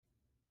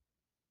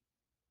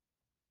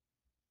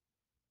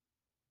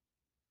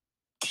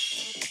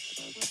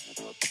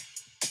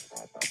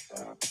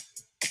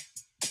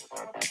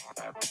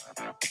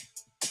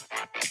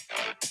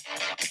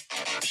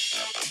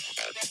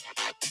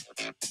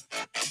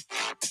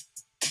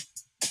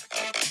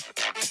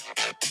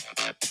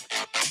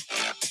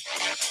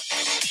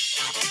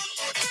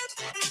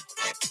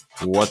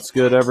What's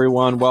good,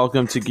 everyone?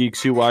 Welcome to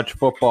Geeks Who Watch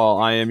Football.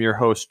 I am your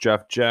host,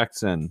 Jeff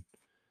Jackson.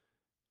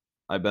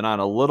 I've been on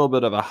a little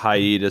bit of a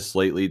hiatus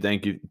lately.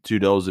 Thank you to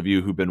those of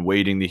you who've been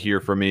waiting to hear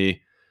from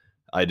me.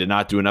 I did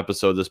not do an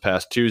episode this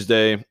past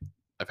Tuesday.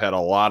 I've had a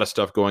lot of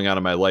stuff going on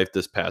in my life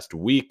this past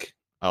week.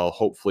 I'll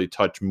hopefully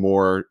touch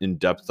more in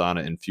depth on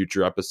it in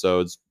future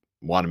episodes.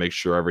 Want to make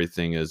sure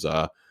everything is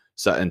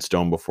set in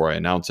stone before I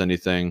announce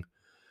anything.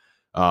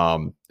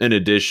 In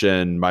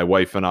addition, my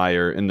wife and I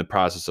are in the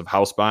process of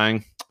house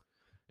buying.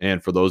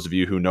 And for those of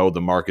you who know,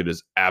 the market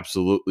is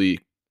absolutely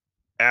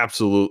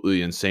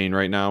insane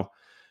right now.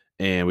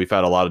 And we've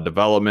had a lot of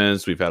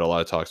developments. We've had a lot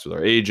of talks with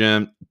our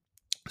agent.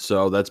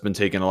 So that's been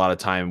taking a lot of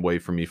time away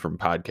from me from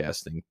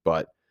podcasting.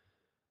 But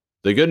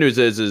the good news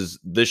is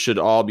this should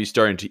all be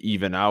starting to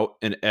even out.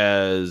 And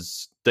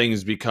as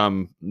things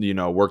become,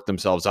 work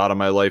themselves out of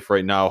my life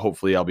right now,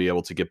 hopefully I'll be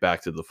able to get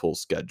back to the full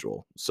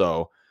schedule.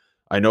 So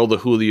I know the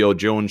Julio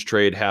Jones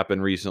trade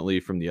happened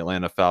recently from the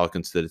Atlanta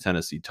Falcons to the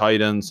Tennessee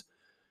Titans.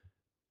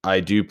 I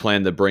do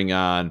plan to bring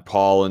on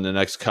Paul in the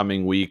next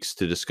coming weeks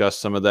to discuss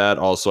some of that.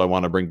 Also, I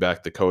want to bring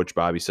back the coach,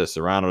 Bobby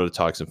Cesarano, to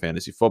talk some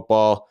fantasy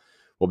football.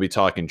 We'll be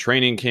talking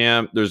training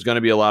camp. There's going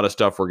to be a lot of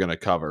stuff we're going to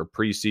cover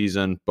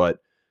preseason, but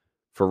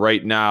for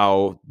right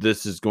now,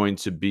 this is going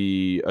to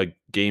be a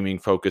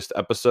gaming-focused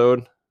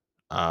episode.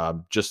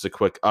 Just a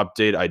quick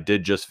update. I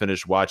did just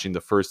finish watching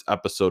the first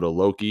episode of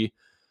Loki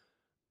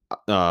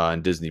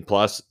on Disney+.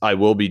 I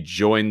will be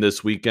joined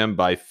this weekend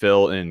by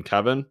Phil and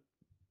Kevin.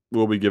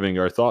 We'll be giving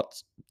our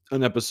thoughts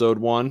on episode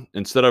 1.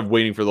 Instead of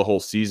waiting for the whole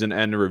season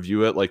end to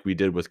review it like we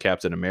did with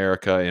Captain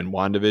America and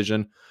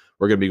WandaVision,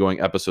 we're going to be going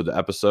episode to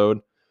episode.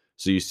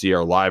 So you see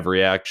our live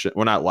reaction.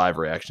 Well, not live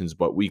reactions,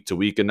 but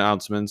week-to-week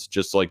announcements,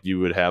 just like you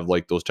would have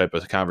like those type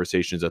of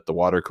conversations at the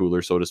water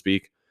cooler, so to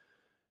speak.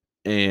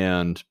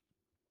 And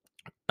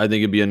I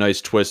think it'd be a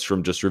nice twist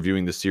from just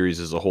reviewing the series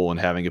as a whole and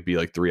having it be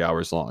like 3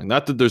 hours long.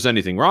 Not that there's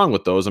anything wrong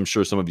with those. I'm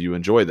sure some of you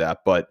enjoy that,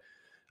 but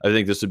I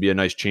think this would be a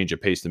nice change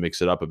of pace to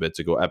mix it up a bit,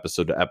 to go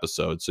episode to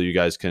episode. So you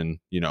guys can,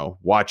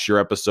 watch your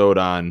episode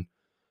on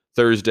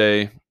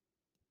Thursday,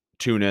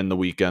 tune in the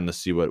weekend to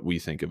see what we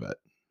think of it,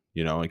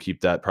 and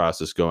keep that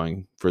process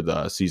going for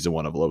the season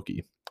 1 of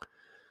Loki.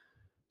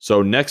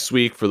 So next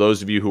week, for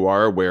those of you who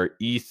are aware,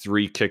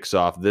 E3 kicks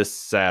off this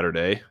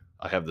Saturday.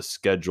 I have the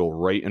schedule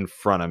right in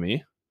front of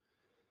me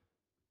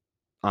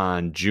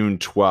on June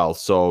 12th.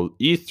 So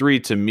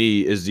E3 to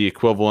me is the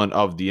equivalent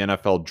of the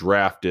NFL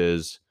draft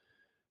is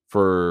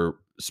for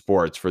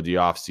sports for the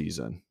off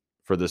season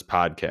for this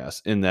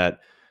podcast, in that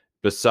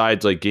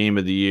besides like game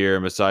of the year,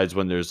 and besides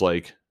when there's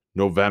like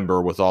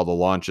November with all the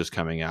launches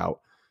coming out,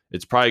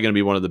 it's probably going to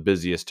be one of the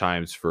busiest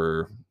times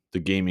for the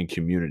gaming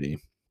community.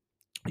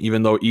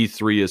 Even though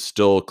E3 is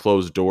still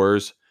closed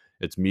doors,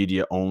 it's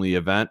media only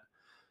event,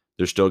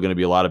 there's still going to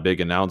be a lot of big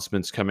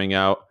announcements coming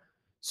out.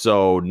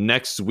 So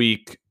next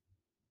week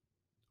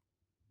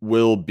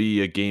will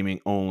be a gaming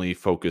only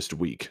focused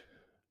week.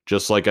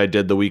 Just like I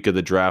did the week of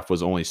the draft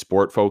was only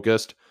sport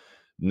focused,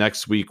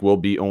 next week will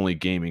be only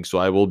gaming. So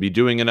I will be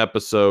doing an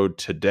episode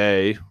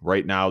today,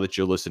 right now that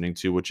you're listening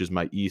to, which is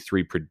my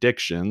E3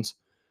 predictions.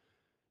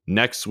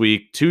 Next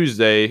week,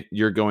 Tuesday,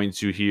 you're going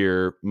to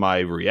hear my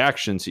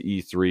reaction to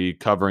E3,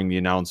 covering the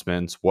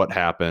announcements, what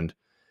happened.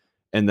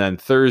 And then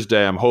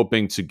Thursday, I'm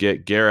hoping to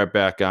get Garrett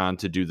back on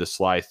to do the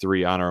Sly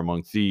 3 Honor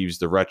Among Thieves,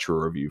 the retro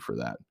review for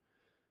that.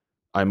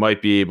 I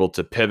might be able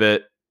to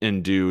pivot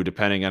and do,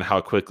 depending on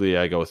how quickly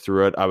I go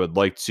through it. I would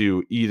like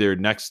to either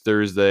next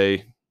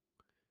Thursday,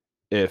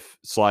 if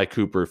Sly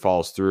Cooper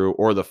falls through,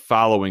 or the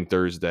following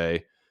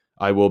Thursday,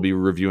 I will be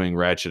reviewing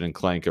Ratchet and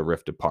Clank: A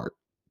Rift Apart.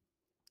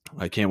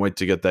 I can't wait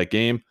to get that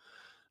game.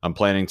 I'm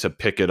planning to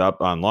pick it up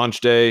on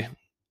launch day.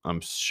 I'm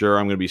sure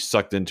I'm going to be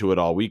sucked into it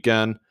all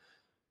weekend.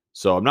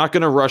 So I'm not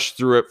going to rush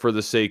through it for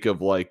the sake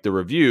of like the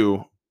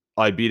review.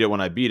 I beat it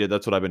when I beat it.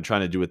 That's what I've been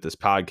trying to do with this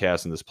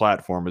podcast and this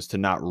platform, is to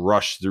not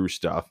rush through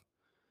stuff,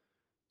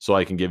 so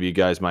I can give you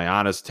guys my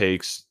honest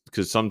takes.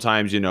 Because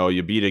sometimes,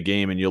 you beat a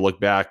game and you look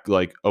back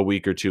like a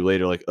week or two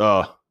later, like,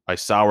 oh, I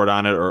soured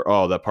on it, or,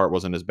 oh, that part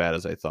wasn't as bad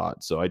as I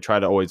thought. So I try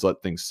to always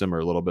let things simmer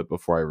a little bit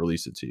before I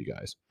release it to you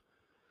guys.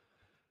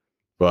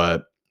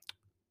 But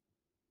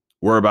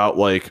we're about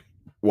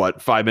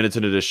 5 minutes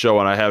into this show,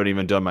 and I haven't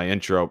even done my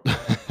intro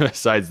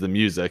besides the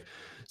music.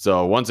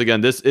 So once again,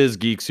 this is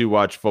Geeks Who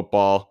Watch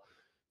Football.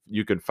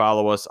 You can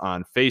follow us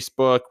on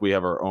Facebook. We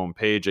have our own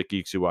page at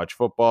Geeks Who Watch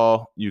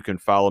Football. You can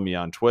follow me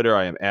on Twitter.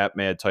 I am at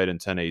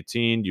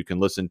MadTitan1018. You can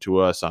listen to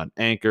us on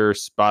Anchor,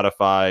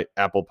 Spotify,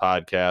 Apple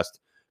Podcast.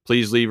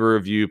 Please leave a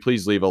review.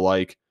 Please leave a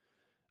like.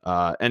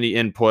 Any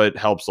input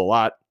helps a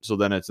lot. So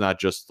then it's not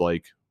just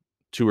like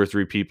 2 or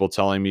 3 people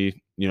telling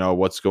me,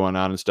 what's going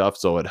on and stuff.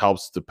 So it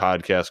helps the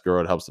podcast grow.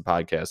 It helps the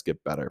podcast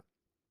get better.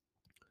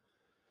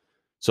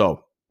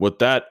 So with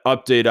that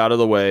update out of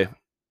the way,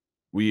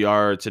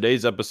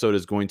 today's episode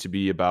is going to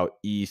be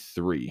about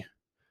E3.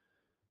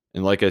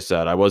 And like I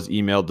said, I was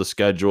emailed the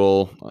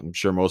schedule. I'm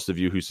sure most of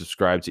you who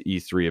subscribe to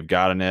E3 have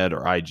gotten it,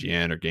 or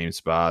IGN or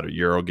GameSpot or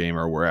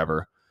Eurogamer or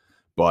wherever.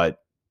 But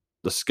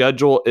The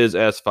schedule is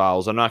as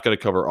follows. I'm not going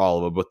to cover all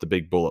of it, but the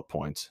big bullet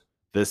points.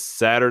 This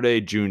Saturday,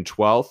 June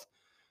 12th,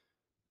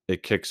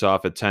 it kicks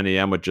off at 10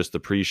 a.m. with just the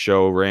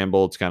pre-show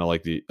ramble. It's kind of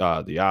like the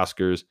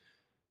Oscars.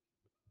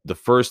 The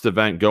first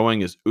event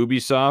going is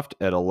Ubisoft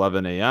at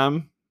 11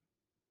 a.m.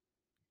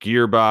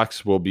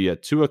 Gearbox will be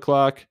at 2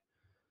 o'clock.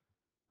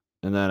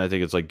 And then I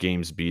think it's like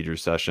Games Beater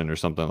session or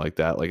something like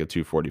that, like at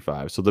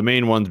 2:45. So the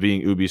main ones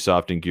being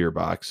Ubisoft and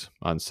Gearbox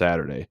on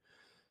Saturday.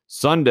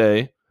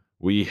 Sunday,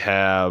 we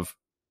have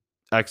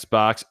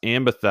Xbox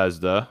and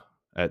Bethesda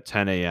at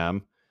 10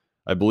 a.m.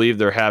 I believe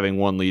they're having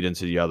one lead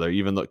into the other,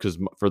 even though, because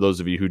for those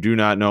of you who do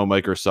not know,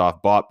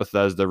 Microsoft bought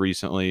Bethesda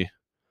recently.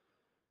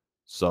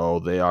 So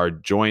they are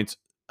joint.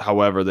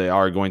 However, they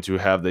are going to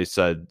have, they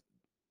said,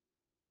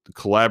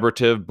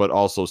 collaborative, but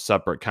also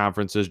separate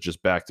conferences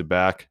just back to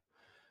back.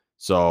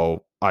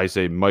 So I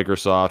say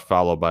Microsoft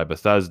followed by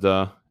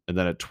Bethesda. And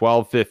then at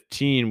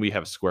 12:15, we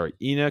have Square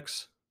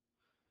Enix.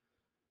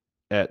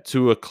 At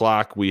 2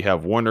 o'clock, we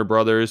have Warner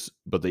Brothers,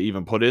 but they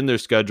even put in their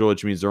schedule,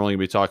 which means they're only going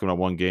to be talking about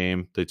one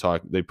game.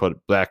 They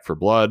put Back 4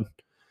 Blood,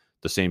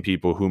 the same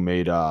people who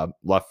made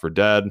Left 4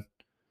 Dead,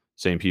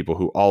 same people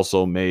who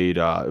also made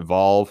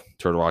Evolve,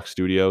 Turtle Rock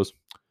Studios.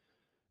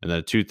 And then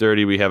at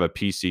 2:30, we have a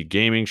PC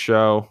gaming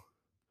show.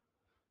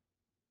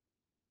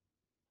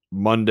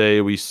 Monday,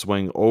 we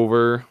swing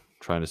over,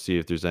 trying to see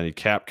if there's any.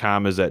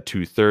 Capcom is at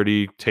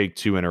 2:30.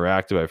 Take-Two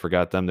Interactive, I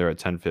forgot them. They're at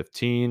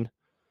 10:15.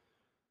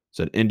 It's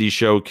an indie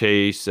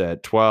showcase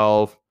at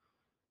 12.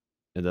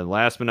 And then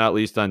last but not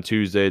least on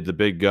Tuesday, the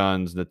big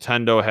guns.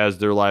 Nintendo has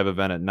their live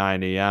event at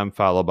 9 a.m.,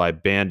 followed by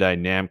Bandai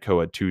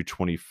Namco at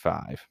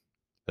 2:25.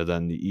 And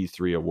then the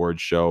E3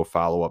 awards show,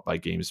 follow up by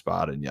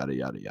GameSpot and yada,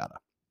 yada, yada.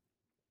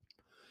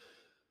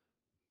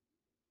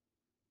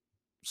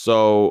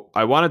 So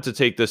I wanted to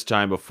take this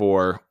time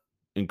before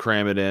and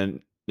cram it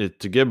in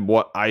to give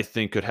what I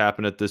think could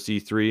happen at this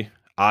E3.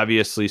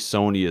 Obviously,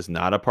 Sony is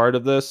not a part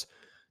of this.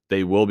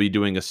 They will be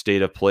doing a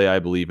state of play, I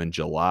believe, in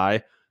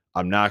July.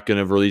 I'm not going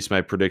to release my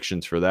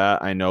predictions for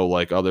that. I know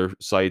like other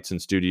sites and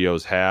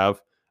studios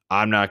have.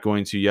 I'm not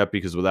going to yet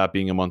because with that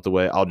being a month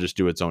away, I'll just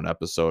do its own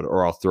episode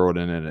or I'll throw it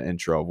in an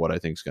intro of what I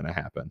think is going to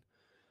happen.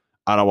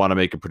 I don't want to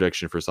make a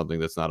prediction for something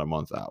that's not a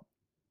month out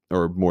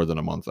or more than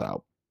a month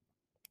out.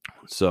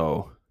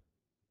 So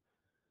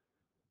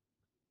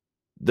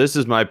this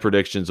is my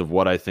predictions of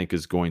what I think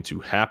is going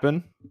to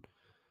happen.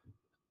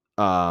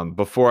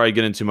 Before I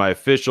get into my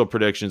official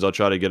predictions, I'll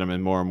try to get them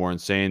in more and more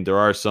insane. There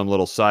are some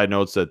little side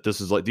notes that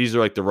these are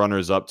like the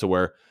runners up to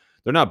where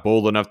they're not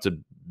bold enough to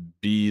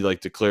be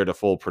like declared a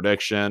full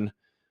prediction,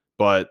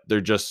 but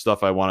they're just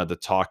stuff I wanted to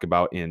talk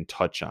about and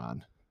touch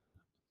on.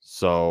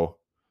 So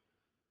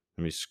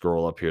let me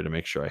scroll up here to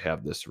make sure I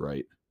have this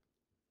right.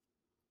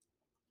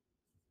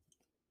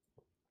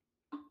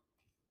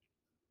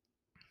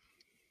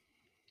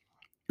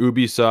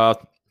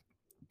 Ubisoft.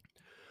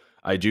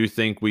 I do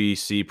think we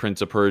see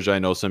Prince of Persia. I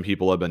know some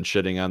people have been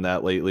shitting on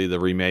that lately, the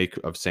remake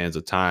of Sands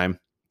of Time.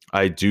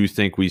 I do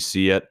think we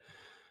see it.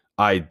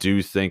 I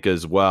do think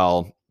as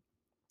well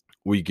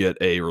we get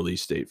a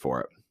release date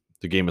for it.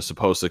 The game is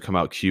supposed to come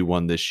out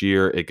Q1 this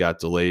year. It got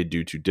delayed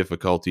due to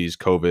difficulties,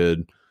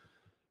 COVID,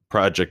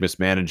 project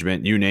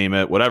mismanagement, you name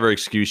it, whatever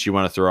excuse you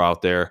want to throw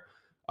out there.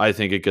 I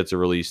think it gets a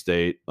release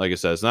date. Like I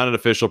said, it's not an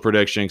official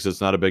prediction because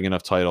it's not a big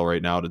enough title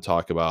right now to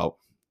talk about.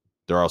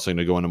 They're also going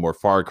to go into more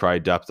Far Cry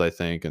depth, I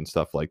think, and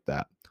stuff like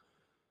that.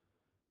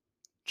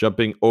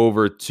 Jumping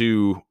over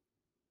to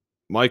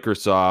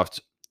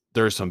Microsoft,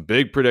 there's some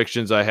big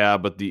predictions I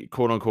have, but the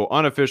quote-unquote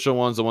unofficial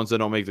ones, the ones that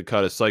don't make the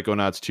cut, is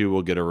Psychonauts 2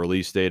 will get a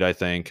release date, I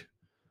think.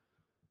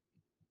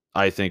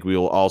 I think we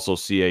will also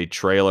see a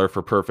trailer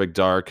for Perfect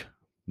Dark.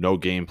 No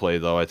gameplay,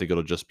 though. I think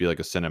it'll just be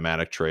like a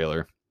cinematic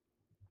trailer.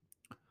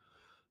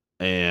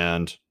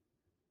 And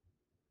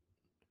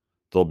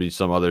there'll be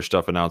some other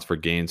stuff announced for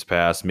Games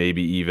Pass. We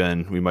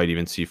might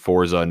even see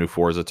a new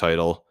Forza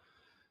title.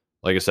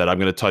 Like I said, I'm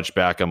going to touch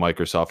back on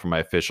Microsoft for my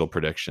official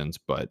predictions,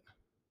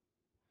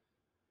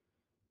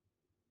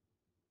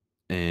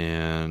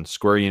 and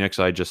Square Enix,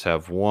 I just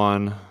have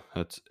one.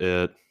 That's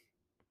it.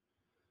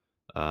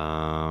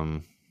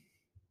 Capcom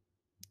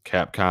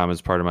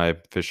is part of my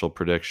official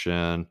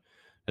prediction.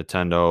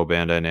 Nintendo,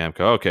 Bandai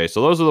Namco. Okay,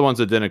 so those are the ones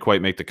that didn't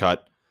quite make the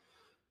cut.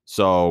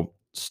 So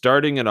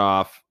starting it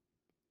off,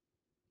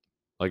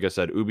 like I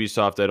said,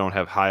 Ubisoft, I don't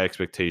have high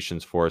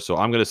expectations for, so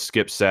I'm going to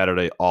skip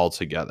Saturday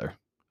altogether.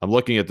 I'm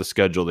looking at the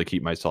schedule to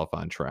keep myself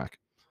on track.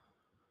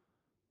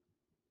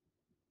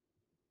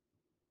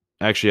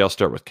 Actually, I'll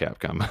start with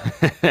Capcom.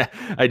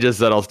 I just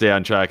said I'll stay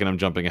on track, and I'm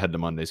jumping ahead to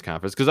Monday's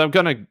conference because I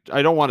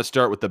don't want to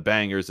start with the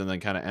bangers and then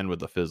kind of end with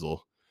the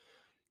fizzle.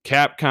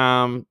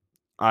 Capcom,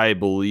 I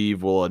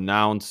believe, will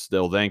announce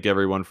they'll thank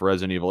everyone for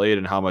Resident Evil 8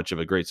 and how much of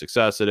a great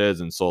success it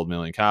is and sold 1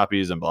 million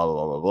copies and blah, blah,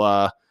 blah, blah,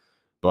 blah.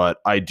 But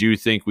I do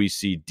think we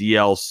see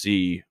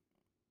DLC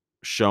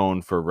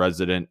shown for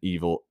Resident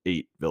Evil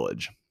 8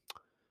 Village.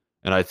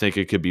 And I think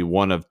it could be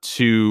one of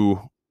two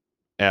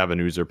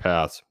avenues or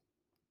paths.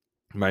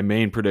 My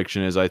main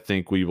prediction is I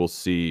think we will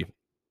see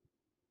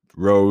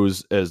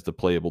Rose as the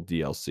playable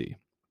DLC.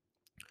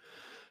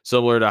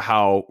 Similar to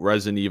how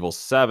Resident Evil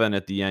 7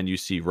 at the end, you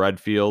see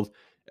Redfield,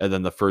 and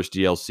then the first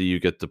DLC you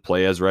get to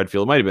play as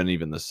Redfield. It might have been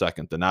even the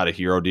second, the Not a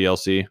Hero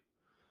DLC.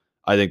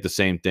 I think the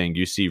same thing.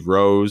 You see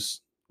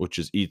Rose, which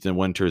is Ethan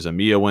Winters and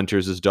Mia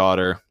Winters'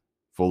 daughter,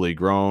 fully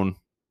grown.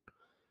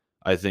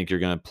 I think you're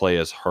going to play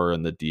as her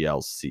in the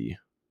DLC.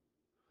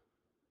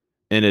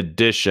 In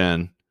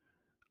addition,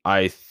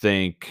 I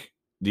think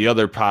the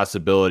other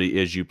possibility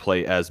is you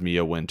play as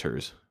Mia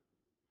Winters.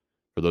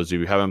 For those of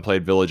you who haven't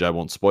played Village, I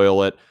won't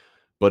spoil it.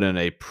 But in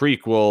a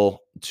prequel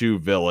to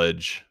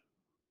Village,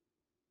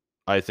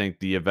 I think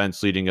the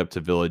events leading up to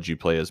Village, you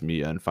play as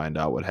Mia and find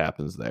out what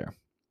happens there.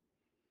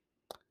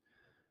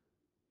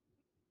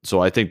 So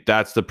I think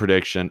that's the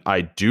prediction.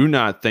 I do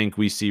not think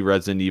we see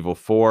Resident Evil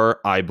 4.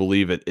 I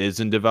believe it is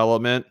in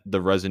development,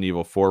 the Resident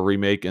Evil 4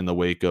 remake in the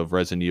wake of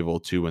Resident Evil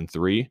 2 and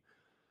 3.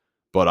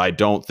 But I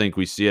don't think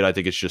we see it. I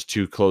think it's just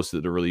too close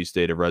to the release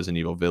date of Resident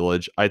Evil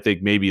Village. I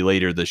think maybe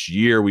later this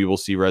year we will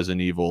see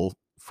Resident Evil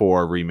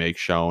 4 remake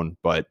shown,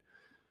 but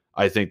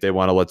I think they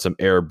want to let some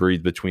air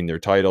breathe between their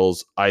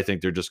titles. I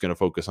think they're just going to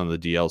focus on the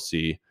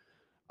DLC.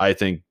 I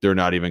think they're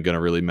not even going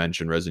to really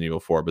mention Resident Evil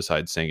 4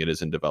 besides saying it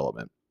is in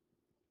development.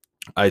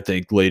 I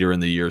think later in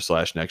the year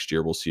 / next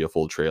year, we'll see a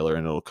full trailer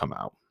and it'll come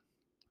out.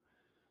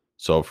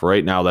 So for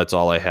right now, that's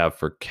all I have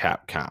for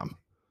Capcom.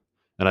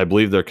 And I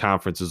believe their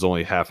conference is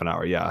only half an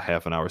hour. Yeah,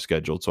 half an hour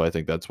scheduled. So I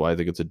think that's why I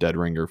think it's a dead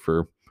ringer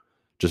for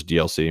just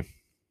DLC.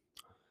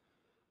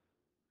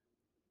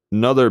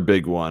 Another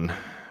big one.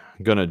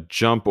 I'm going to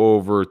jump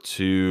over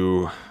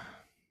to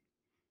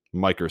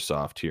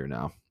Microsoft here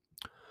now.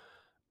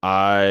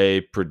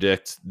 I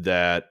predict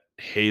that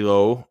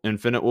Halo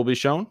Infinite will be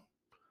shown.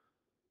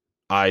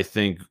 I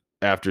think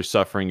after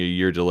suffering a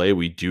year delay,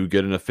 we do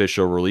get an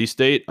official release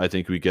date. I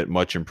think we get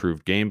much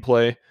improved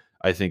gameplay.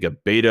 I think a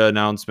beta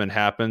announcement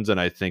happens,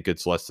 and I think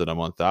it's less than a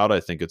month out.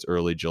 I think it's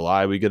early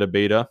July we get a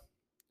beta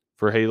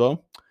for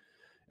Halo.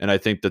 And I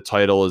think the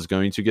title is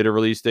going to get a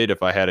release date.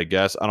 If I had a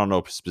guess, I don't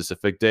know a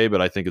specific day,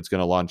 but I think it's going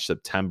to launch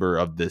September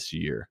of this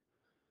year.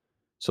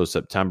 So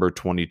September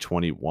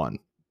 2021.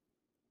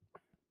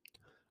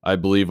 I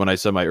believe when I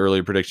said my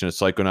earlier prediction of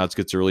Psychonauts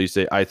gets a release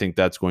date, I think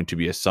that's going to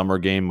be a summer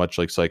game, much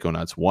like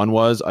Psychonauts 1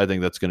 was. I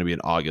think that's going to be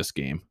an August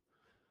game.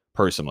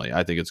 Personally,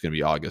 I think it's going to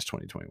be August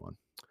 2021.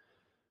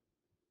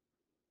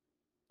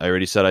 I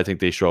already said I think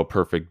they show a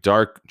Perfect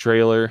Dark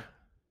trailer.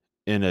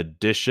 In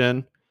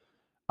addition,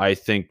 I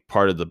think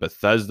part of the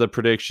Bethesda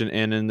prediction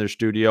and in their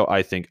studio,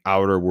 I think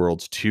Outer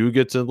Worlds 2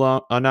 gets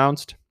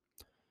announced.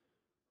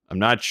 I'm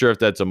not sure if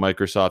that's a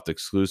Microsoft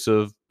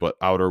exclusive, but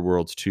Outer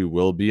Worlds 2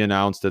 will be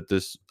announced at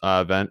this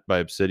event by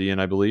Obsidian,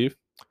 I believe.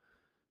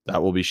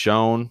 That will be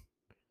shown.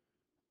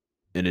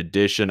 In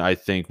addition, I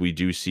think we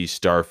do see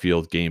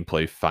Starfield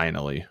gameplay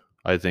finally.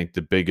 I think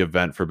the big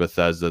event for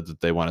Bethesda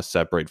that they want to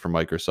separate from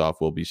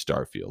Microsoft will be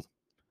Starfield.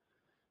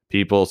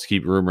 People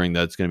keep rumoring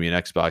that it's going to be an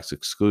Xbox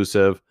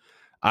exclusive.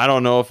 I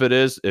don't know if it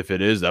is. If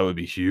it is, that would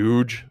be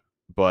huge.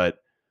 But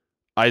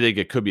I think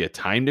it could be a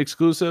timed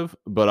exclusive.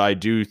 But I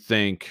do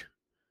think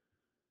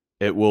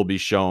it will be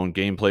shown.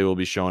 Gameplay will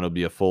be shown. It'll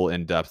be a full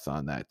in-depth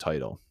on that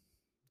title.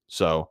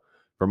 So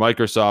for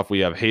Microsoft, we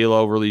have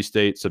Halo release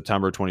date,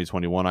 September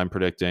 2021, I'm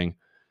predicting.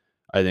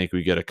 I think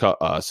we get a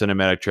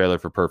cinematic trailer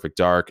for Perfect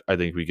Dark. I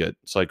think we get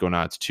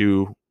Psychonauts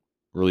 2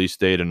 release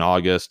date in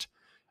August.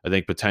 I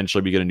think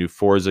potentially we get a new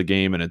Forza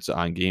game, and it's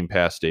on Game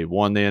Pass Day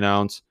 1, they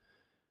announce.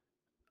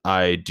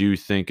 I do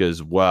think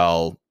as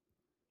well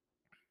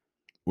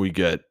we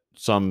get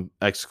some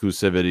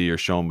exclusivity or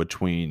shown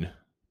between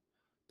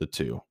the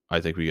two.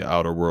 I think we get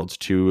Outer Worlds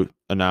 2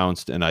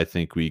 announced, and I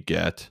think we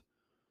get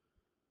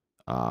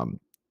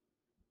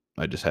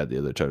I just had the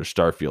other title,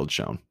 Starfield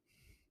shown.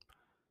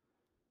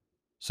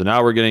 So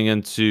now we're getting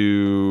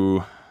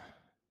into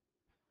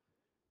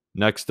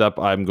next up.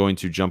 I'm going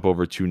to jump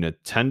over to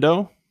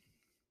Nintendo.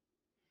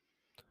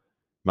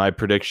 My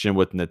prediction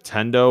with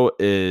Nintendo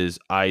is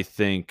I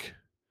think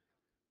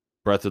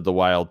Breath of the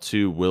Wild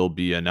 2 will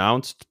be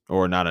announced,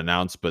 or not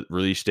announced, but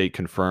release date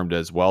confirmed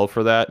as well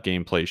for that.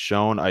 Gameplay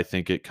shown. I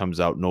think it comes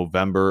out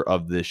November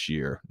of this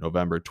year,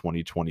 November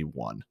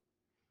 2021.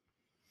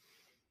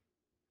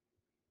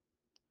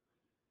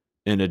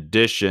 In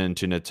addition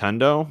to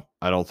Nintendo,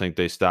 I don't think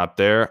they stop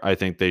there. I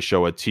think they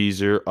show a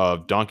teaser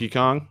of Donkey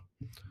Kong,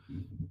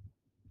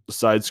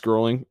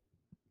 side-scrolling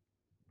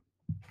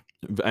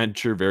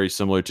venture very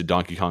similar to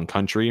Donkey Kong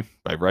Country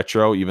by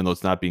Retro. Even though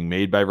it's not being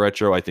made by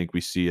Retro, I think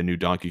we see a new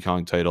Donkey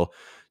Kong title.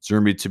 It's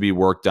rumored to be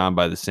worked on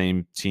by the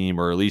same team,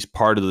 or at least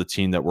part of the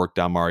team that worked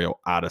on Mario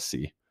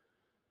Odyssey.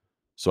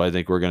 So I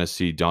think we're going to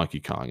see Donkey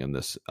Kong in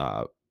this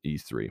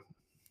E3.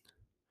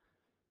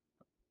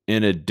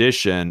 In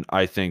addition,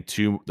 I think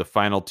the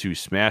final 2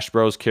 Smash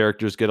Bros.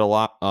 Characters get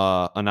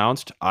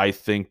announced. I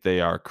think they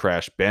are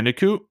Crash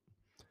Bandicoot,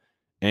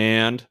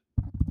 and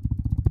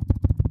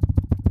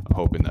I'm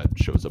hoping that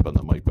shows up on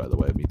the mic, by the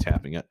way, of me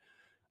tapping it.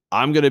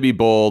 I'm going to be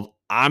bold.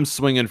 I'm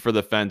swinging for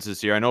the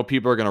fences here. I know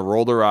people are going to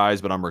roll their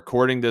eyes, but I'm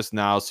recording this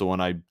now, so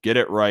when I get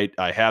it right,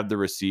 I have the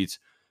receipts.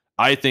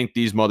 I think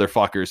these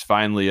motherfuckers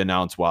finally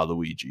announce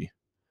Waluigi.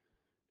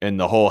 and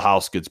the whole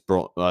house gets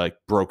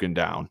broken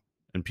down,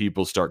 and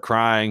people start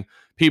crying.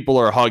 People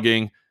are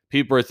hugging.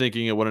 People are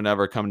thinking it wouldn't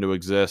ever come to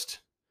exist.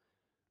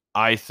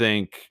 I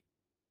think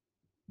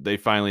they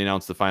finally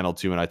announced the final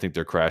two, and I think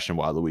they're crashing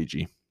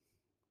Waluigi.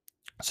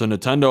 So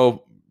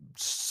Nintendo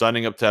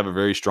setting up to have a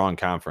very strong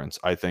conference.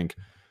 I think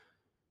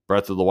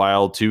Breath of the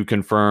Wild 2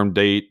 confirmed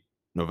date,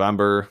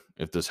 November.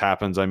 If this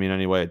happens,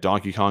 anyway,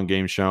 Donkey Kong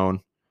game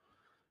shown.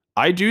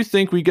 I do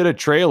think we get a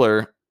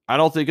trailer. I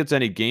don't think it's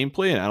any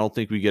gameplay, and I don't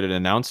think we get an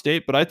announced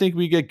date, but I think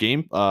we get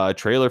a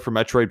trailer for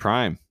Metroid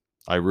Prime.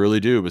 I really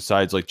do,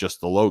 besides like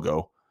just the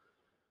logo.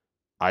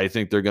 I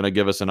think they're going to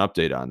give us an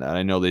update on that.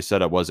 I know they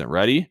said it wasn't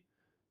ready.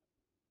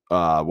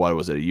 What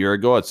was it, a year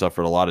ago? It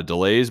suffered a lot of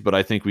delays, but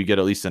I think we get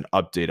at least an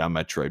update on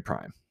Metroid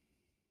Prime.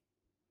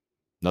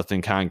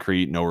 Nothing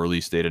concrete, no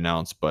release date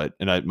announced,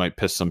 and it might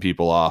piss some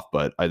people off,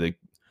 but I think,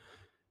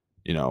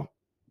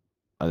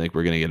 I think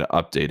we're going to get an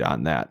update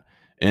on that.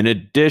 In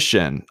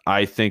addition,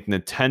 I think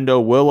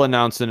Nintendo will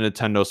announce the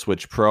Nintendo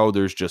Switch Pro.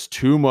 There's just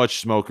too much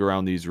smoke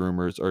around these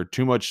rumors, or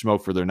too much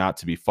smoke for there not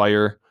to be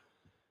fire.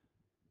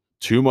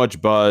 Too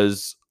much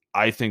buzz.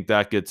 I think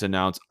that gets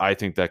announced. I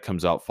think that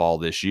comes out fall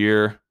this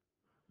year.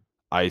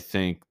 I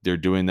think they're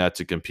doing that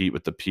to compete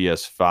with the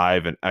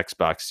PS5 and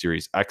Xbox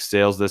Series X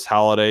sales this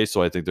holiday.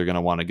 So I think they're going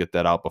to want to get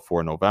that out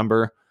before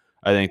November.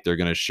 I think they're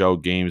going to show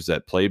games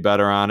that play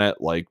better on it,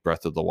 like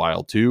Breath of the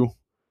Wild 2.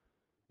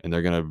 And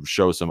they're going to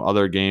show some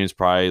other games,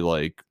 probably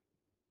like,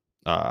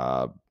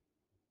 I'm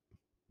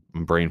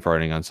brain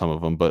farting on some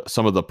of them, but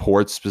some of the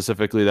ports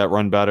specifically that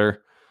run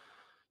better.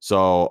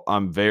 So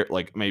I'm very,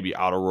 like, maybe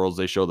Outer Worlds,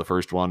 they show the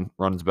first one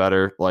runs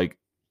better. Like,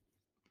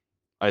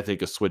 I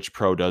think a Switch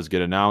Pro does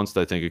get announced.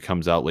 I think it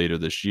comes out later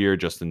this year,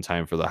 just in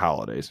time for the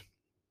holidays.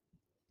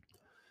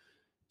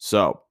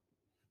 So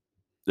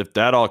if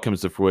that all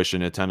comes to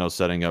fruition, Nintendo's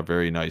setting up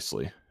very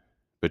nicely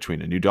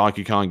between a new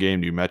Donkey Kong game,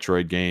 new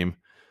Metroid game,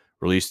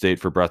 release date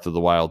for Breath of the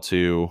Wild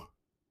 2,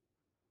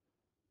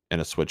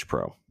 and a Switch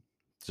Pro.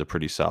 It's a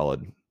pretty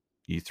solid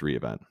E3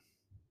 event.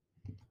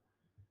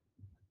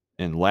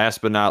 And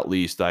last but not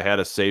least, I had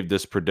to save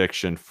this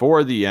prediction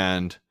for the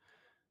end.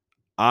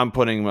 I'm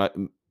putting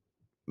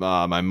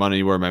my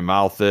money where my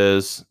mouth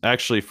is.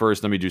 Actually,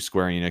 first, let me do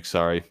Square Enix.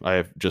 Sorry, I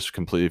have just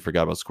completely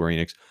forgot about Square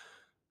Enix.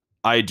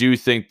 I do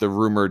think the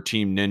rumored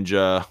Team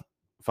Ninja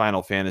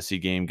Final Fantasy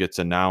game gets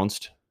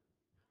announced.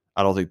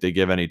 I don't think they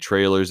give any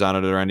trailers on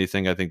it or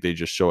anything. I think they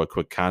just show a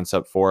quick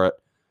concept for it.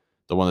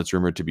 The one that's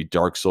rumored to be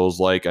Dark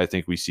Souls-like, I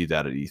think we see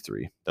that at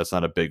E3. That's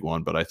not a big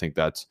one, but I think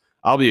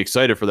I'll be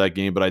excited for that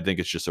game, but I think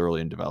it's just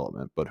early in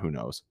development, but who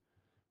knows?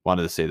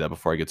 Wanted to say that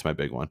before I get to my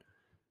big one,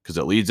 because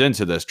it leads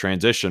into this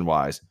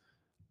transition-wise.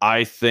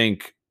 I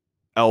think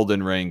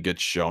Elden Ring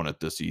gets shown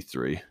at this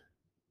E3,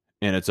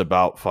 and it's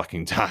about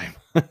fucking time.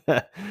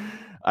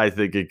 I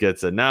think it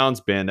gets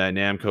announced. Bandai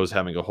Namco's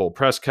having a whole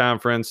press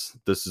conference.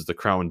 This is the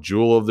crown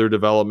jewel of their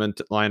development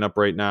lineup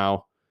right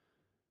now.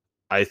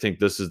 I think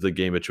this is the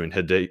game between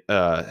Hidetaka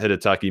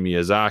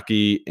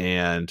Miyazaki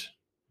and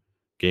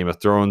Game of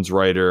Thrones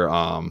writer.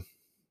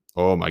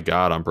 Oh my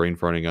God, I'm brain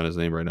farting on his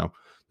name right now.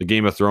 The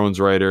Game of Thrones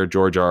writer,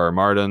 George R.R.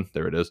 Martin.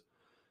 There it is.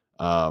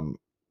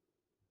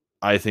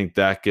 I think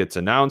that gets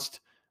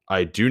announced.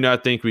 I do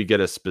not think we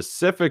get a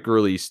specific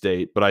release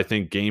date, but I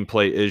think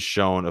gameplay is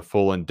shown. A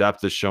full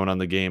in-depth is shown on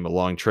the game. A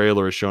long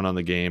trailer is shown on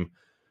the game.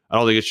 I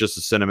don't think it's just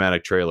a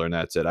cinematic trailer and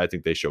that's it. I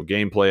think they show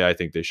gameplay. I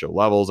think they show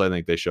levels. I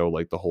think they show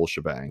like the whole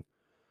shebang.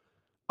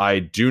 I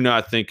do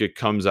not think it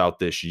comes out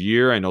this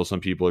year. I know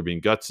some people are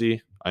being gutsy.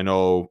 I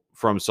know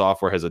From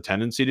Software has a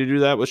tendency to do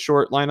that with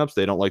short lineups.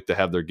 They don't like to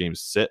have their games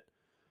sit.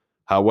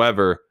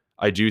 However,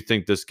 I do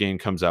think this game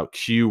comes out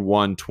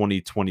Q1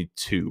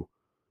 2022.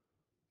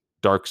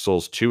 Dark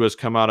Souls 2 has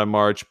come out in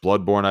March.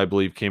 Bloodborne, I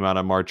believe, came out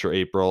in March or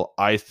April.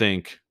 I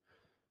think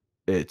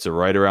it's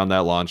right around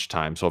that launch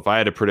time. So if I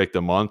had to predict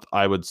a month,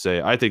 I would say,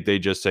 I think they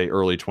just say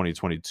early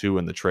 2022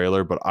 in the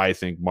trailer, but I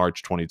think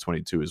March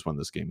 2022 is when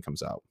this game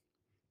comes out,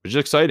 which is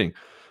exciting.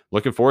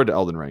 Looking forward to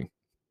Elden Ring.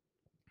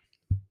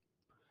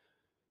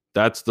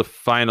 That's the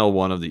final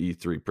one of the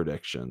E3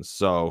 predictions.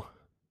 So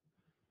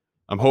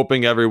I'm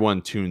hoping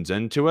everyone tunes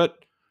into it,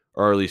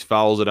 or at least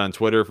follows it on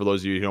Twitter. For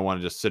those of you who don't want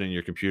to just sit in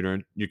your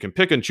computer, you can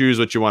pick and choose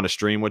what you want to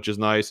stream, which is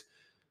nice.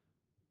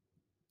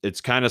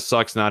 It's kind of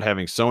sucks not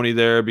having Sony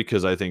there,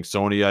 because I think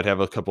Sony, I'd have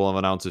a couple of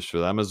announcements for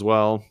them as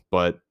well,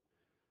 but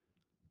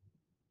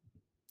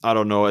I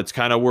don't know. It's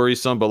kind of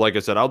worrisome, but like I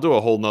said, I'll do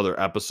a whole nother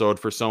episode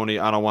for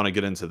Sony. I don't want to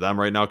get into them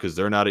right now because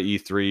they're not at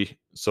E3,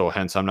 so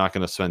hence I'm not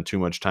going to spend too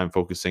much time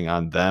focusing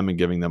on them and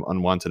giving them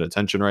unwanted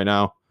attention right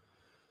now.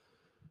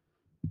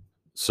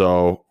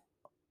 So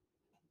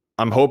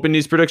I'm hoping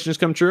these predictions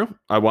come true.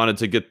 I wanted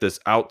to get this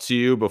out to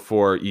you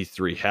before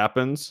E3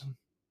 happens.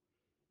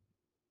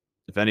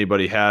 If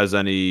anybody has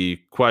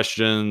any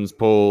questions,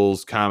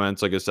 polls,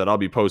 comments, like I said, I'll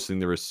be posting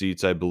the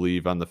receipts, I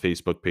believe, on the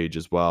Facebook page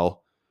as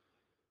well.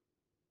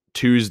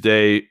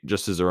 Tuesday,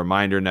 just as a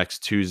reminder, next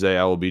Tuesday,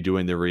 I will be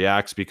doing the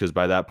reacts, because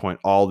by that point,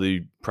 all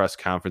the press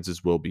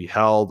conferences will be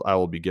held. I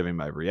will be giving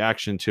my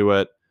reaction to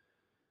it.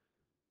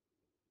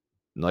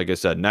 Like I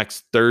said,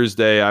 next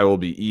Thursday, I will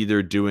be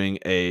either doing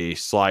a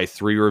Sly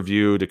 3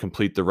 review to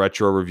complete the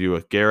retro review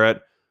with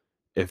Garrett.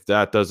 If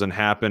that doesn't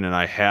happen and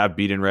I have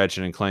beaten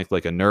Ratchet and Clank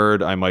like a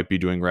nerd, I might be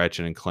doing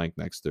Ratchet and Clank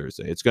next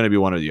Thursday. It's going to be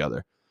one or the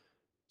other.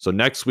 So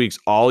next week's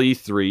all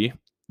E3.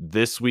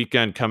 This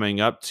weekend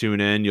coming up, tune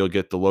in. You'll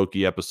get the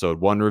Loki episode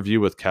 1 review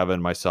with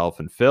Kevin, myself,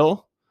 and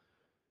Phil.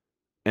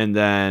 And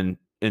then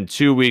in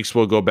 2 weeks,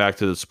 we'll go back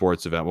to the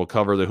sports event. We'll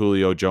cover the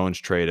Julio Jones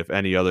trade. If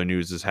any other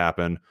news has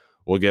happened,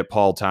 we'll get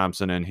Paul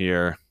Thompson in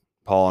here.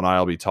 Paul and I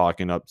will be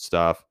talking up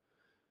stuff.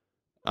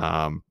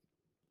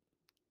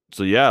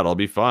 So yeah, it'll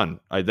be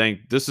fun. I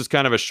think this is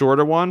kind of a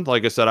shorter one.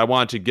 Like I said, I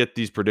wanted to get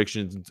these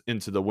predictions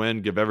into the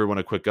win, give everyone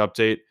a quick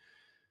update,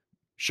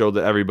 show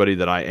that everybody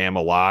that I am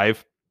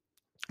alive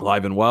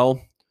and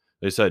well.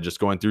 They said just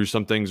going through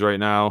some things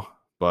right now,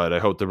 but I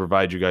hope to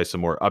provide you guys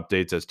some more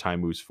updates as time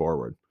moves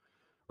forward.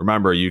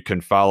 Remember, you can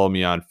follow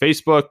me on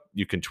Facebook.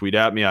 You can tweet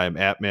at me. I am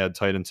at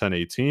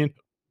MadTitan1018.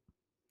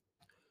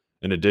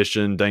 In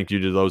addition, thank you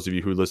to those of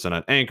you who listen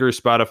on Anchor,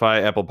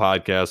 Spotify, Apple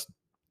Podcasts.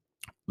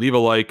 Leave a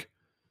like.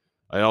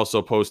 I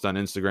also post on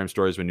Instagram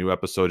stories when new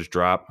episodes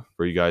drop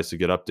for you guys to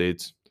get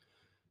updates.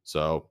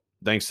 So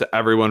thanks to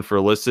everyone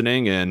for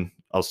listening, and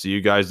I'll see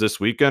you guys this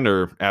weekend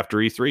or after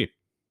E3.